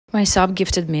My sub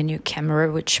gifted me a new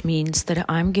camera, which means that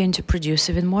I'm going to produce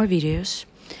even more videos.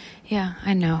 Yeah,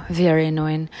 I know, very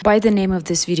annoying. By the name of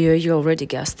this video, you already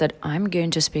guessed that I'm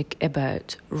going to speak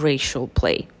about racial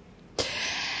play.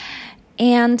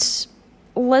 And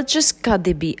let's just cut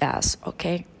the BS,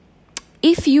 okay?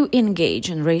 If you engage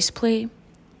in race play,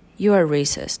 you are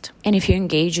racist. And if you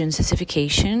engage in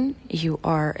sissification, you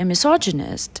are a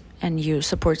misogynist and you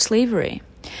support slavery.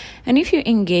 And if you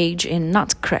engage in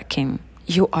nut cracking,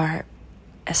 you are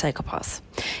a psychopath.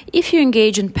 If you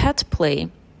engage in pet play,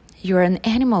 you're an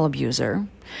animal abuser.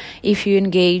 If you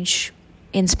engage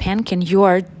in spanking, you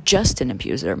are just an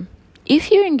abuser.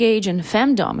 If you engage in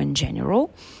femdom in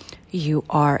general, you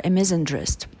are a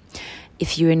misandrist.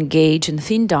 If you engage in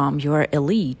findom, you are a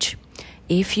leech.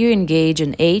 If you engage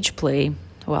in age play,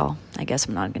 well, I guess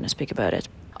I'm not going to speak about it.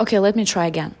 Okay, let me try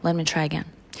again.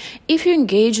 If you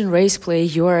engage in race play,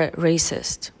 you're a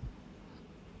racist.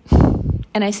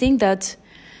 And I think that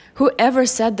whoever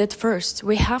said that first,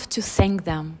 we have to thank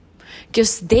them.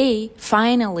 Because they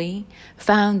finally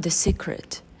found the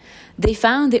secret. They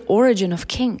found the origin of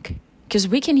kink. Because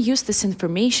we can use this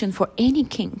information for any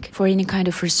kink, for any kind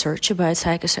of research about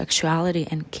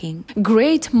psychosexuality and kink.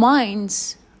 Great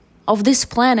minds of this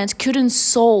planet couldn't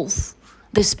solve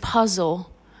this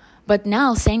puzzle. But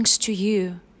now, thanks to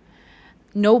you,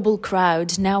 noble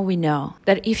crowd, now we know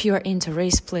that if you're into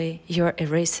race play, you're a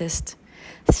racist.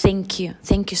 Thank you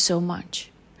so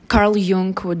much. Carl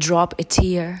Jung would drop a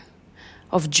tear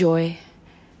of joy,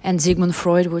 and Sigmund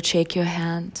Freud would shake your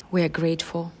hand. We are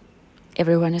grateful.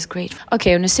 Everyone is grateful.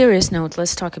 Okay, on a serious note,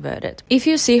 let's talk about it. If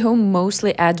you see who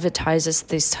mostly advertises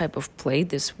this type of play,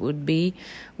 this would be,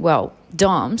 well,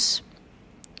 doms.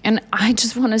 And I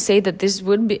just want to say that this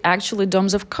would be actually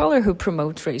doms of color who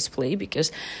promote race play,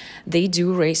 because they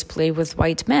do race play with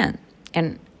white men.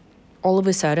 And all of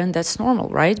a sudden, that's normal,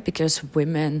 right? Because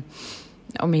women,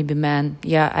 or maybe men,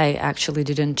 yeah, I actually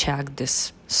didn't check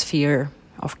this sphere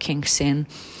of kink scene.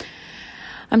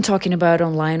 I'm talking about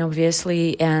online,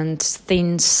 obviously, and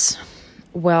things,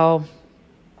 well,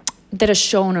 that are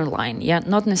shown online, yeah,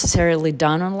 not necessarily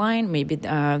done online. Maybe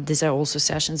these are also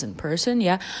sessions in person,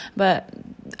 yeah, but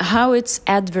how it's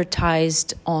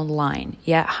advertised online,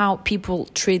 yeah, how people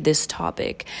treat this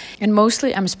topic. And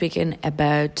mostly I'm speaking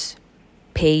about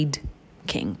paid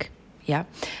kink, yeah,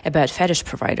 about fetish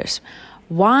providers.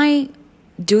 Why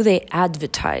do they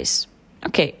advertise?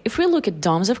 Okay, if we look at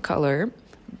doms of color,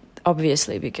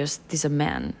 obviously because these are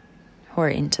men who are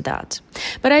into that.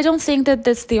 But I don't think that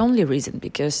that's the only reason,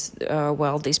 because,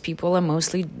 well, these people are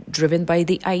mostly driven by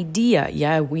the idea,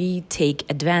 yeah, we take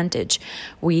advantage.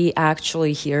 We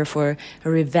actually here for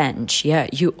revenge, yeah,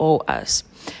 you owe us.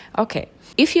 Okay,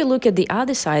 if you look at the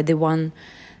other side, the one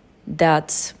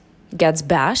that gets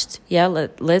bashed, yeah,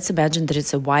 let's imagine that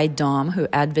it's a white dom who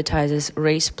advertises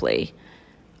race play.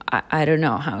 I don't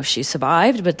know how she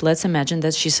survived, but let's imagine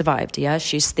that she survived, yeah?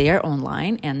 She's there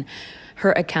online and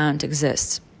her account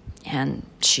exists and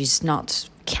she's not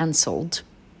cancelled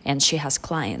and she has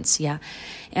clients, yeah?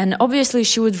 And obviously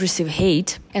she would receive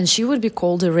hate and she would be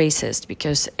called a racist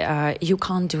because you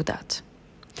can't do that.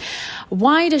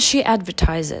 Why does she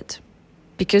advertise it?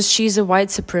 Because she's a white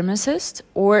supremacist?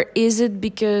 Or is it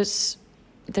because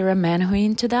there are men who are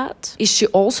into that? Is she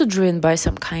also driven by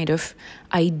some kind of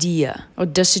idea? Or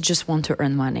does she just want to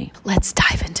earn money? Let's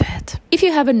dive into it. If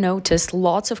you haven't noticed,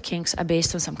 lots of kinks are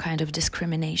based on some kind of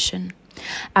discrimination,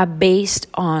 are based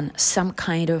on some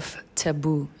kind of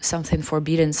taboo, something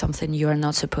forbidden, something you are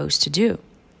not supposed to do.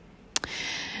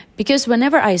 Because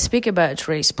whenever I speak about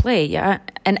race play, yeah,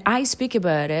 and I speak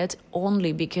about it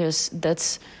only because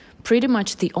that's pretty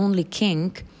much the only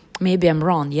kink, maybe I'm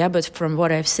wrong, yeah, but from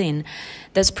what I've seen,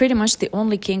 that's pretty much the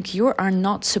only kink you are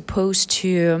not supposed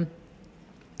to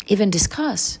even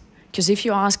discuss. Because if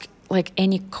you ask like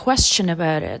any question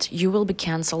about it, you will be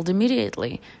cancelled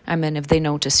immediately. I mean, if they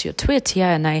notice your tweet,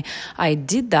 yeah, and I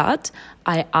did that,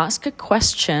 I asked a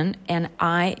question and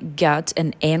I got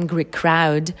an angry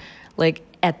crowd like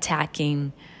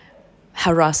attacking,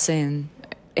 harassing,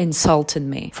 insulting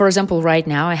me. For example, right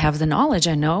now I have the knowledge,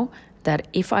 I know that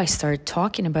if I start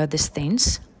talking about these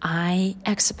things, I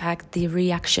expect the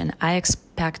reaction, I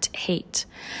expect hate.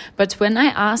 But when I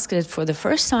asked it for the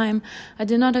first time, I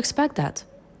did not expect that.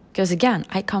 Because again,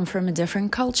 I come from a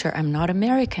different culture, I'm not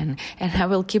American, and I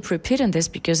will keep repeating this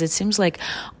because it seems like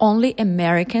only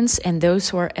Americans and those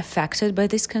who are affected by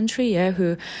this country, yeah,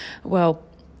 who, well,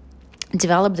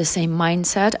 develop the same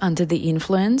mindset under the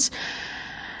influence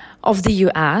of the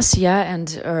US, yeah,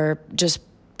 and are just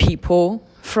people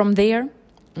from there.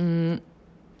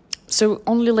 So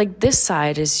only like this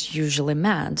side is usually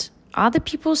mad. Other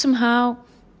people somehow,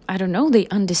 I don't know, they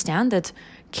understand that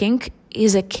kink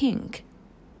is a kink.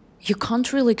 You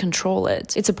can't really control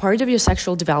it. It's a part of your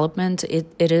sexual development.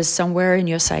 It is somewhere in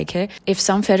your psyche. If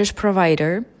some fetish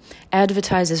provider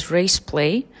advertises race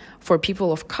play for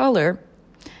people of color,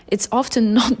 it's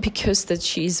often not because that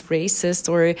she's racist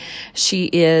or she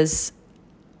is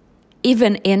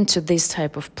even into this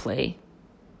type of play.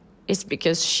 It's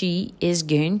because she is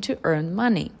going to earn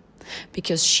money,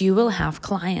 because she will have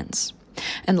clients.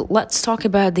 And let's talk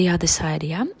about the other side,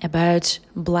 yeah? About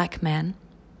black men,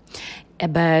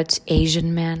 about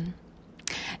Asian men,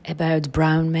 about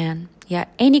brown men, yeah,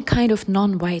 any kind of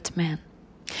non-white man,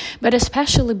 but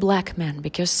especially black men,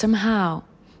 because somehow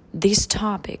this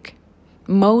topic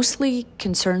mostly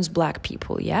concerns black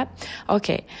people, yeah?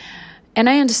 Okay, and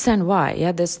I understand why,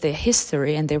 yeah, that's the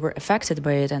history and they were affected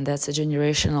by it and that's a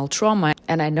generational trauma.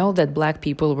 And I know that black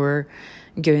people were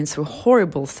going through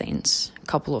horrible things a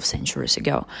couple of centuries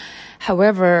ago.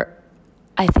 However,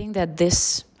 I think that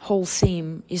this whole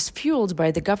theme is fueled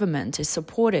by the government, is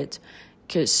supported,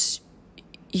 because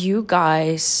you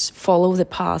guys follow the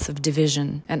path of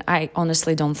division. And I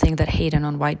honestly don't think that hating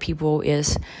on white people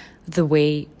is the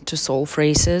way to solve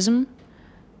racism.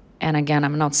 And again,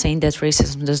 I'm not saying that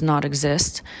racism does not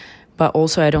exist, but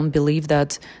also I don't believe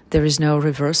that there is no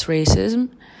reverse racism.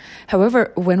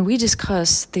 However, when we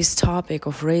discuss this topic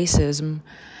of racism,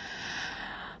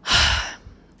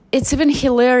 it's even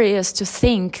hilarious to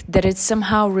think that it's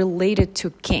somehow related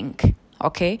to kink,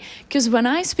 okay? Because when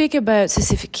I speak about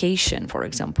sissification, for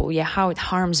example, yeah, how it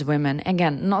harms women,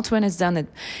 again, not when it's done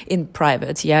in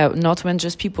private, yeah, not when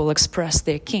just people express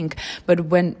their kink, but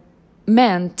when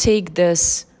men take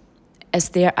this as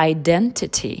their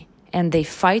identity and they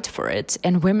fight for it,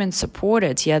 and women support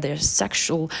it, yeah, their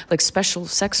sexual, like special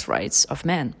sex rights of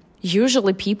men.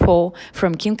 Usually people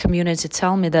from kink community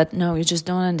tell me that, no, you just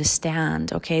don't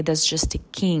understand, okay, that's just a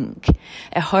kink.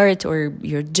 A heart or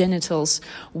your genitals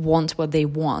want what they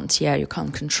want, yeah, you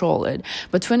can't control it.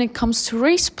 But when it comes to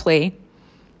race play,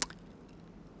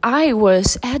 I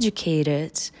was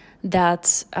educated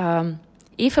that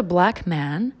if a black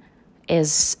man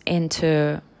is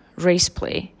into race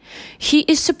play, he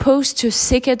is supposed to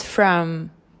seek it from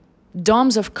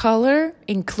doms of color,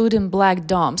 including black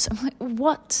doms. I'm like,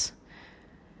 what?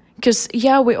 Because,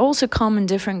 yeah, we also come in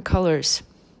different colors.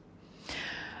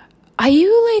 Are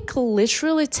you, like,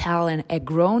 literally telling a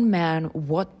grown man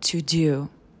what to do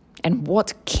and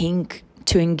what kink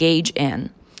to engage in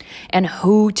and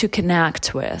who to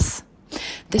connect with?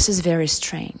 This is very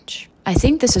strange. I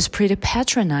think this is pretty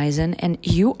patronizing, and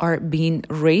you are being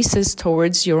racist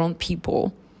towards your own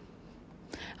people.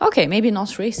 Okay, maybe not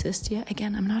racist. Yeah,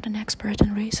 again, I'm not an expert in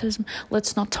racism.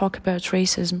 Let's not talk about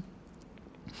racism.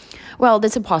 Well,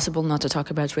 it's impossible not to talk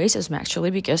about racism,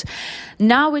 actually, because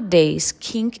nowadays,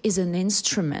 kink is an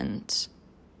instrument.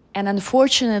 And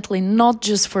unfortunately, not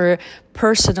just for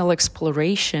personal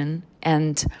exploration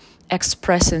and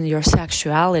expressing your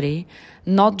sexuality,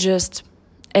 not just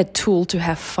a tool to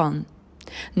have fun.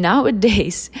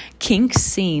 Nowadays, kink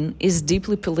scene is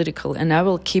deeply political, and I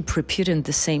will keep repeating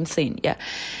the same thing. Yeah,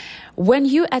 when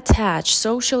you attach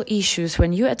social issues,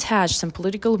 when you attach some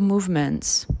political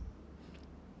movements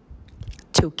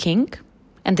to kink,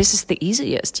 and this is the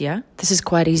easiest, yeah, this is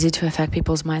quite easy to affect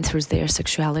people's mind through their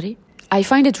sexuality. I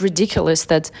find it ridiculous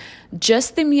that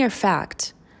just the mere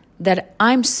fact that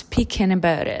I'm speaking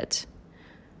about it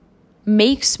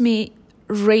makes me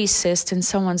racist in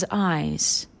someone's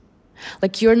eyes.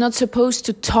 Like, you're not supposed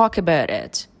to talk about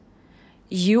it.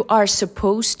 You are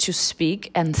supposed to speak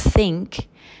and think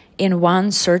in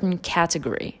one certain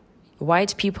category.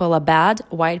 White people are bad.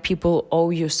 White people owe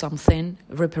you something.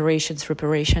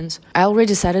 Reparations. I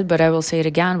already said it, but I will say it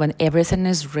again. When everything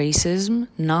is racism,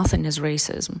 nothing is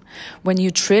racism. When you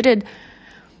treat it,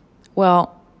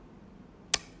 well,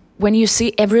 when you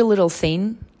see every little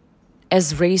thing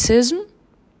as racism,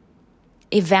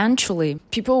 eventually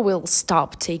people will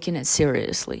stop taking it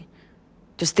seriously,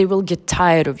 because they will get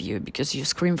tired of you because you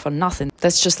scream for nothing.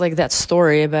 That's just like that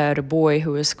story about a boy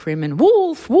who was screaming,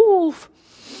 "Wolf, wolf!"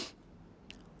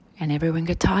 And everyone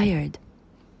got tired.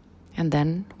 And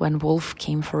then when Wolf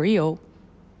came for real,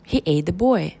 he ate the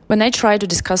boy. When I try to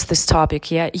discuss this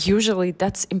topic, yeah, usually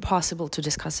that's impossible to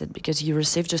discuss it because you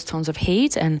receive just tons of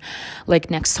hate, and like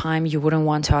next time you wouldn't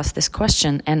want to ask this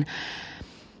question. And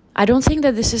I don't think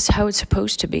that this is how it's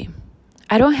supposed to be.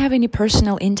 I don't have any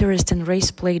personal interest in race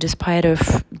play despite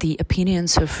of the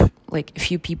opinions of like a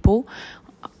few people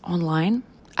online.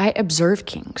 I observe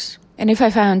kinks. And if I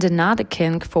found another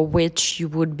kink for which you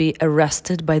would be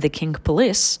arrested by the kink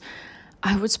police,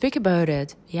 I would speak about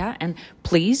it. Yeah. And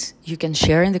please, you can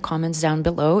share in the comments down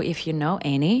below if you know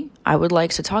any. I would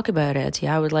like to talk about it.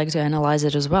 Yeah. I would like to analyze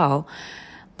it as well.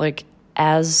 Like,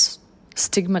 as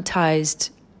stigmatized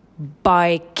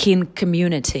by kink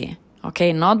community,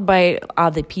 okay? Not by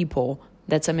other people.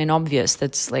 That's, obvious.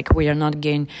 That's like, we are not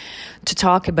going to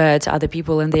talk about other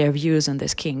people and their views on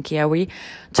this kink. Yeah. We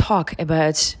talk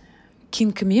about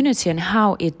kink community and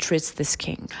how it treats this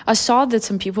kink. I saw that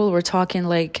some people were talking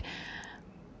like,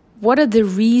 what are the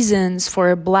reasons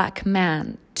for a black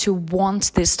man to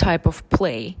want this type of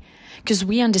play? Because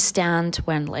we understand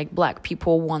when like black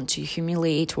people want to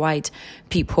humiliate white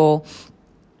people,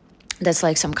 that's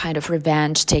like some kind of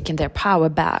revenge, taking their power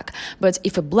back. But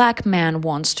if a black man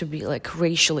wants to be like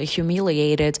racially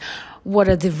humiliated, what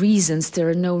are the reasons? There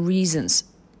are no reasons.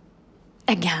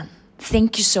 Again,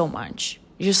 thank you so much.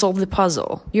 You solved the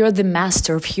puzzle. You're the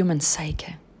master of human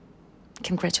psyche.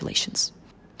 Congratulations.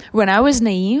 When I was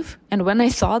naive and when I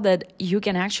thought that you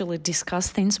can actually discuss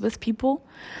things with people,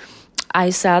 I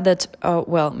said that,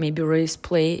 maybe race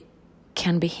play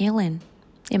can be healing.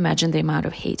 Imagine the amount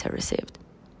of hate I received.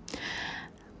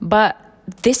 But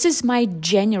this is my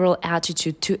general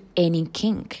attitude to any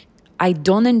kink. I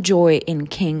don't enjoy in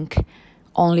kink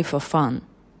only for fun.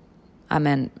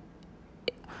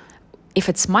 If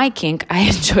it's my kink, I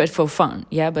enjoy it for fun,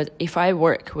 yeah? But if I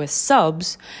work with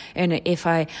subs, and if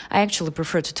I actually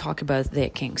prefer to talk about their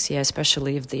kinks, yeah?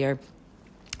 Especially if they are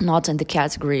not in the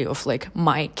category of, like,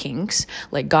 my kinks,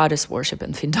 like goddess worship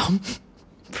and fiendom,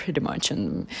 pretty much,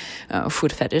 and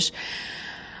food fetish.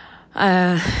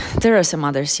 There are some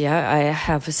others, yeah? I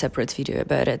have a separate video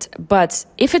about it. But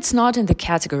if it's not in the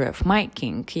category of my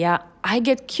kink, yeah, I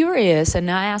get curious and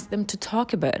I ask them to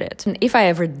talk about it. And if I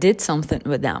ever did something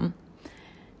with them,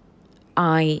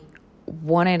 I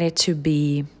wanted it to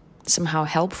be somehow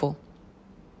helpful.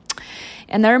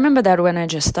 And I remember that when I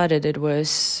just started, it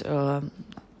was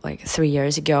like 3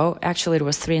 years ago. Actually, it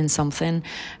was 3 and something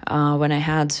when I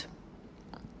had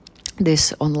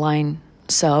this online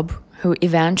sub who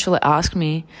eventually asked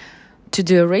me to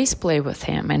do a race play with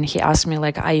him. And he asked me,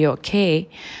 like, are you okay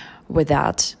with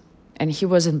that? And he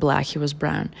wasn't black, he was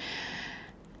brown.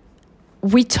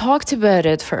 We talked about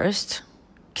it first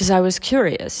because I was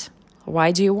curious.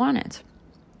 Why do you want it?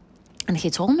 And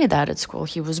he told me that at school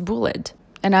he was bullied.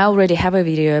 And I already have a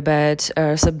video about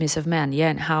submissive men, yeah,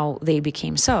 and how they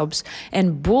became subs.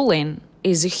 And bullying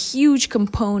is a huge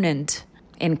component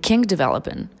in kink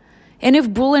development. And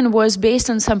if bullying was based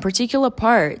on some particular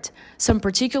part, some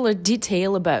particular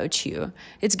detail about you,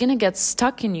 it's going to get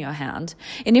stuck in your hand.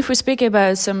 And if we speak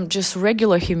about some just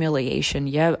regular humiliation,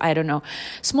 yeah, I don't know,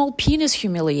 small penis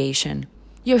humiliation,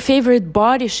 your favorite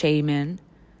body shaming,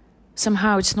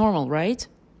 somehow it's normal, right?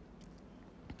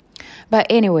 But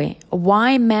anyway,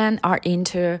 why men are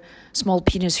into small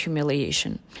penis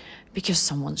humiliation? Because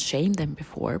someone shamed them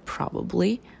before,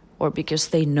 probably, or because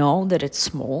they know that it's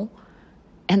small.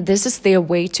 And this is their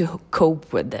way to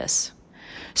cope with this.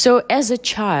 So as a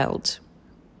child,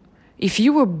 if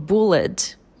you were bullied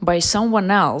by someone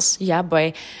else, yeah,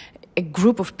 by a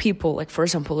group of people, like for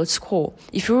example at school,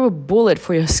 if you were bullied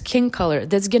for your skin color,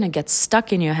 that's gonna get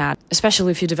stuck in your head,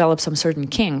 especially if you develop some certain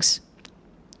kinks.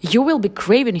 You will be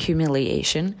craving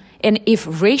humiliation, and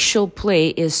if racial play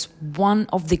is one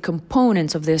of the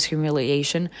components of this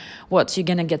humiliation, what, you're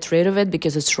gonna get rid of it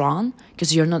because it's wrong,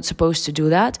 because you're not supposed to do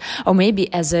that? Or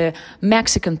maybe as a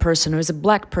Mexican person or as a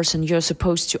black person, you're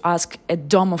supposed to ask a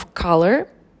dom of color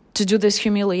to do this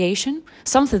humiliation,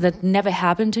 something that never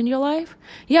happened in your life?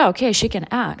 Yeah, okay, she can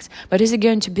act, but is it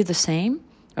going to be the same?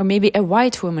 Or maybe a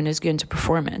white woman is going to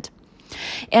perform it.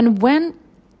 And when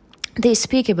they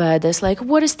speak about this, like,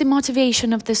 what is the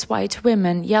motivation of this white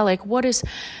women? Yeah, like, what is,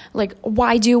 like,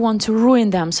 why do you want to ruin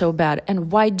them so bad? And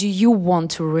why do you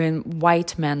want to ruin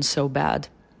white men so bad?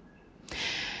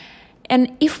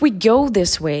 And if we go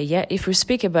this way, yeah, if we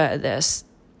speak about this,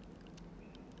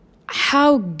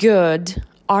 how good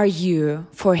are you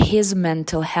for his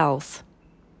mental health?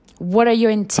 What are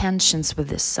your intentions with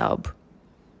this sub?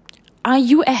 Are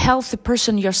you a healthy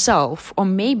person yourself? Or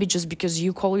maybe just because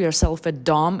you call yourself a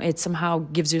dom, it somehow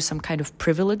gives you some kind of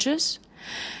privileges?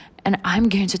 And I'm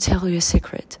going to tell you a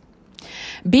secret.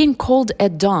 Being called a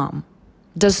dom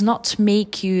does not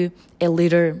make you a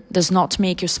leader, does not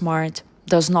make you smart,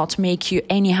 does not make you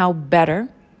anyhow better.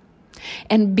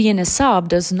 And being a sub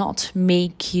does not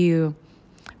make you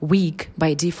weak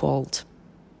by default.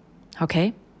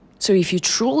 Okay? So if you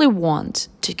truly want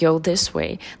to go this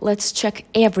way, let's check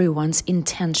everyone's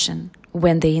intention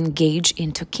when they engage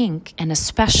into kink, and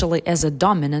especially as a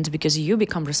dominant, because you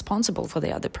become responsible for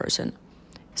the other person.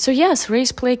 So yes,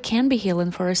 race play can be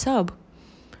healing for a sub.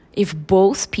 if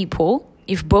both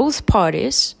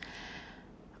parties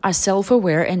are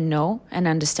self-aware and know and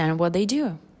understand what they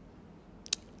do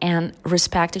and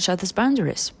respect each other's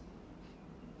boundaries.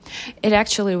 It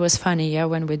actually was funny,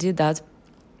 when we did that.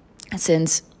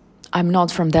 Since I'm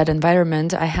not from that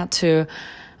environment, I had to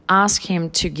ask him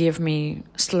to give me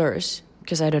slurs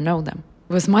because I don't know them.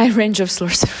 With my range of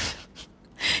slurs,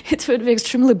 it would be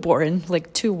extremely boring,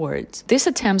 like 2 words. These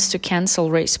attempts to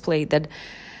cancel race play that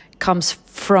comes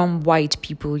from white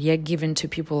people, given to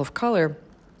people of color,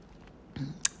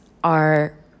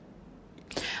 I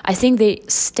think they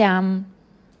stem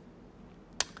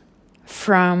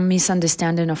from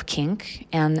misunderstanding of kink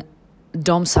and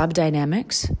Dom sub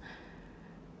dynamics.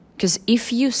 Because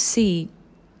if you see,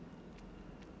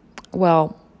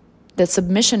 that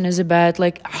submission is about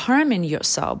like harming your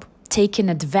sub, taking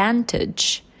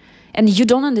advantage, and you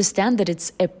don't understand that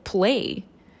it's a play.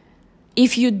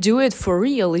 If you do it for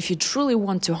real, if you truly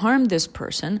want to harm this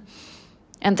person,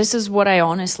 and this is what I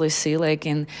honestly see like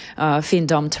in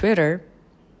Dome Twitter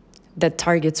that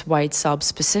targets white subs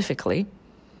specifically,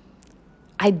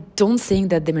 I don't think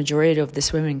that the majority of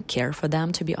these women care for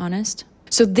them, to be honest.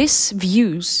 So these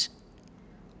views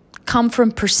come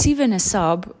from perceiving a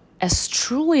sub as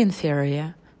truly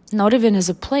inferior, not even as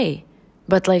a play,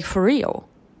 but like for real.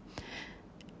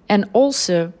 And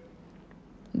also,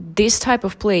 this type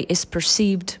of play is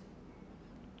perceived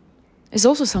as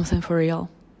also something for real,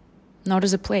 not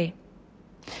as a play.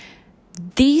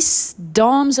 These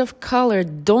doms of color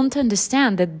don't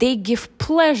understand that they give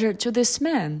pleasure to this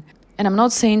man. And I'm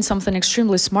not saying something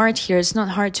extremely smart here, it's not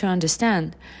hard to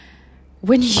understand.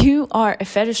 When you are a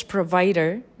fetish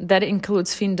provider, that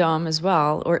includes findom as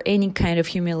well, or any kind of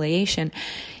humiliation,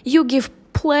 you give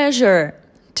pleasure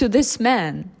to this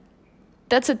man.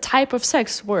 That's a type of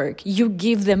sex work. You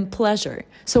give them pleasure.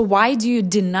 So why do you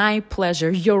deny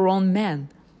pleasure your own man?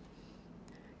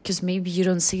 Because maybe you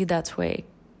don't see it that way.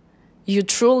 You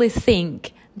truly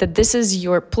think that this is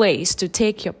your place to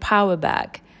take your power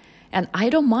back. And I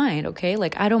don't mind, okay?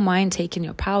 Like, I don't mind taking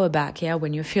your power back,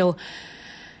 when you feel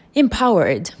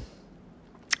empowered,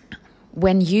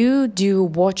 when you do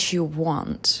what you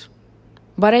want.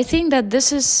 But I think that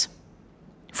this is,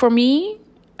 for me,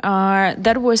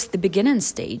 that was the beginning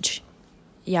stage.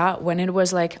 When it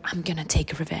was like, I'm gonna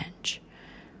take revenge.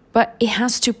 But it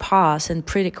has to pass, and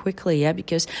pretty quickly,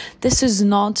 because this is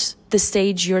not the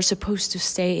stage you're supposed to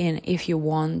stay in if you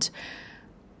want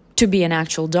to be an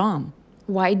actual dom.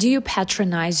 Why do you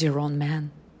patronize your own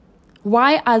man?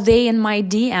 Why are they in my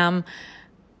DM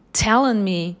telling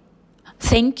me,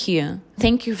 thank you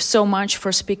so much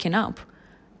for speaking up?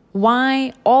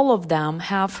 Why all of them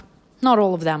have, not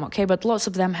all of them, okay, but lots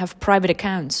of them have private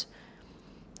accounts?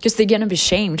 Because they're gonna be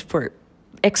shamed for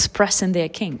expressing their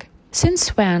kink.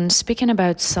 Since when speaking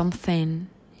about something,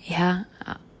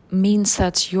 means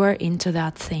that you're into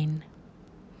that thing?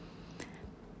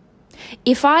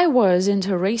 If I was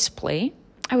into race play,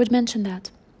 I would mention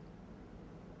that.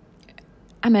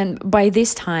 I mean, by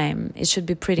this time, it should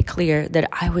be pretty clear that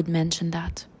I would mention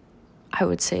that. I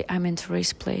would say I'm into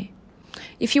race play.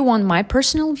 If you want my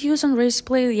personal views on race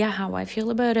play, how I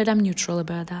feel about it, I'm neutral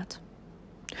about that.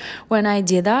 When I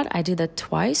did that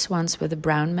twice, once with a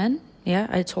brown man,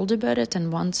 I told you about it,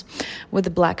 and once with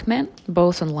a black man,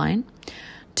 both online.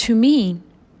 To me,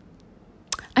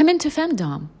 I'm into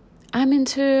femdom. I'm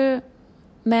into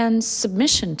man's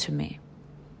submission to me.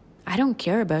 I don't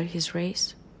care about his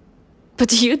race.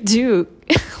 But you do.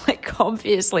 Like,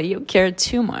 obviously, you care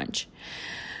too much.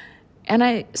 And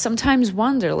I sometimes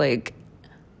wonder, like,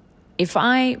 if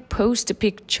I post a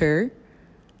picture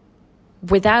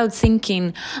without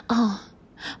thinking,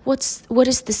 what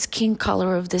is the skin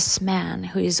color of this man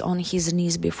who is on his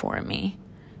knees before me?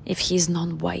 If he's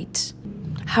non-white,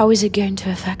 how is it going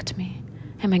to affect me?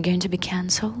 Am I going to be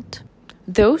cancelled?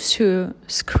 Those who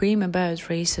scream about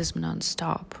racism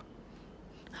non-stop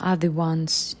are the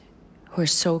ones who are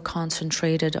so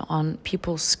concentrated on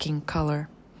people's skin color.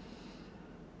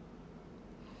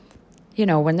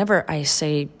 Whenever I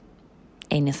say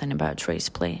anything about race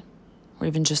play, or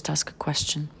even just ask a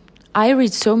question, I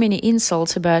read so many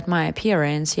insults about my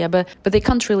appearance, but they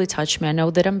can't really touch me. I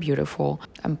know that I'm beautiful.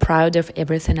 I'm proud of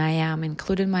everything I am,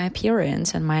 including my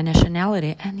appearance and my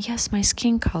nationality. And yes, my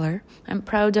skin color. I'm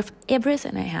proud of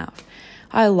everything I have.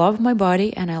 I love my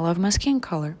body and I love my skin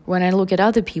color. When I look at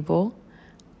other people,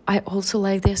 I also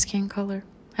like their skin color.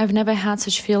 I've never had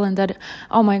such feeling that,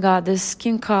 oh my God, this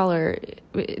skin color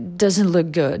doesn't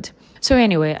look good. So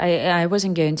anyway, I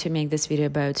wasn't going to make this video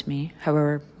about me.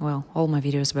 However, all my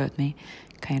videos about me,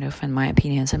 kind of, and my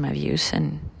opinions and my views,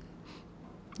 and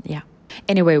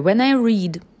Anyway, when I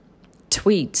read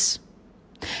tweets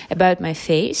About my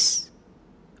face,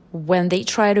 when they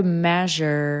try to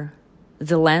measure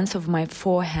the length of my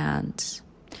forehead,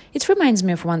 it reminds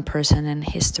me of one person in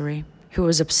history who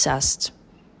was obsessed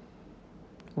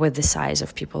with the size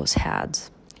of people's heads.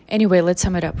 Anyway, let's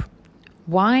sum it up.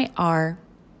 Why are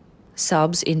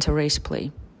subs into race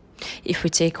play? If we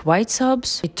take white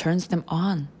subs, it turns them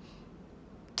on.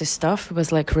 The stuff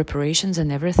with like reparations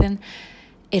and everything,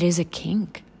 it is a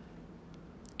kink.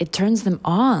 It turns them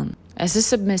on. As a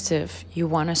submissive, you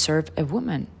want to serve a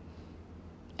woman.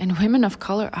 And women of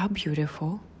color are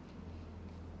beautiful.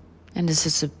 And as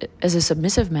a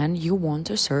submissive man, you want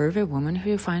to serve a woman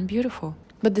who you find beautiful.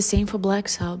 But the same for black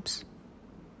subs.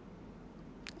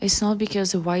 It's not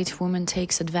because a white woman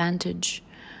takes advantage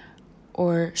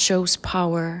or shows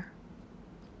power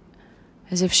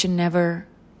as if she never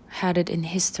had it in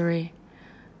history.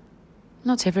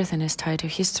 Not everything is tied to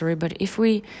history, but if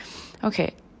we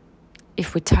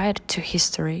tie it to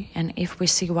history and if we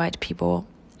see white people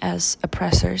as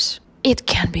oppressors, it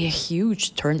can be a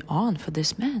huge turn on for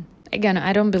this man. Again,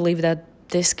 I don't believe that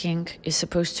this kink is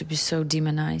supposed to be so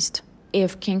demonized.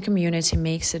 If kink community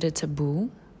makes it a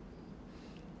taboo,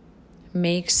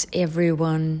 makes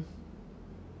everyone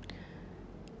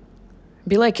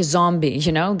be like a zombie,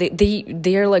 you know?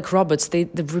 They are like robots. They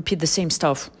repeat the same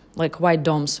stuff, like white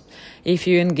doms. If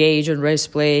you engage in race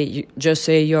play, you just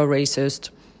say you're racist.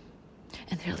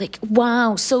 And they're like,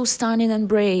 wow, so stunning and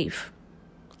brave.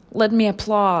 Let me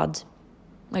applaud.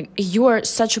 Like, you are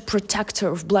such a protector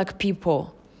of black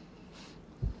people.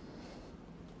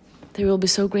 They will be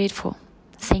so grateful.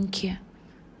 Thank you.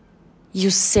 You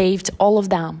saved all of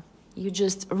them. You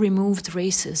just removed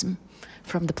racism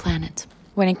from the planet.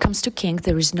 When it comes to kink,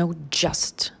 there is no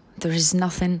just. There is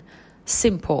nothing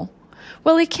simple.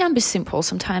 Well, it can be simple.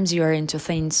 Sometimes you are into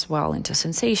things, into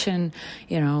sensation,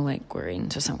 like we're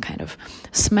into some kind of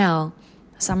smell.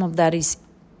 Some of that is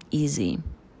easy.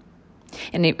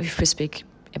 And if we speak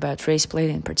about race play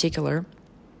in particular,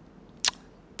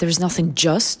 there is nothing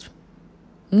just.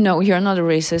 No, you're not a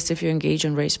racist if you engage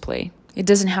in race play. It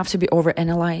doesn't have to be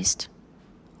overanalyzed.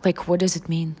 Like, what does it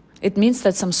mean? It means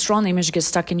that some strong image gets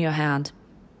stuck in your head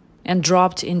and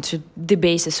dropped into the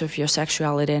basis of your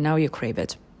sexuality, and now you crave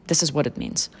it. This is what it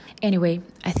means. Anyway,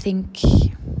 I think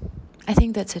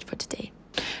that's it for today.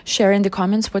 Share in the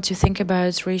comments what you think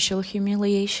about racial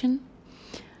humiliation.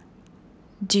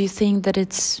 Do you think that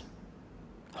it's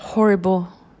horrible?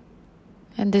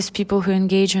 And these people who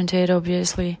engage into it,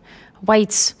 obviously,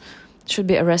 whites, should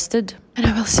be arrested? And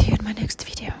I will see you in my next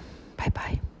video.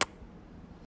 Bye-bye.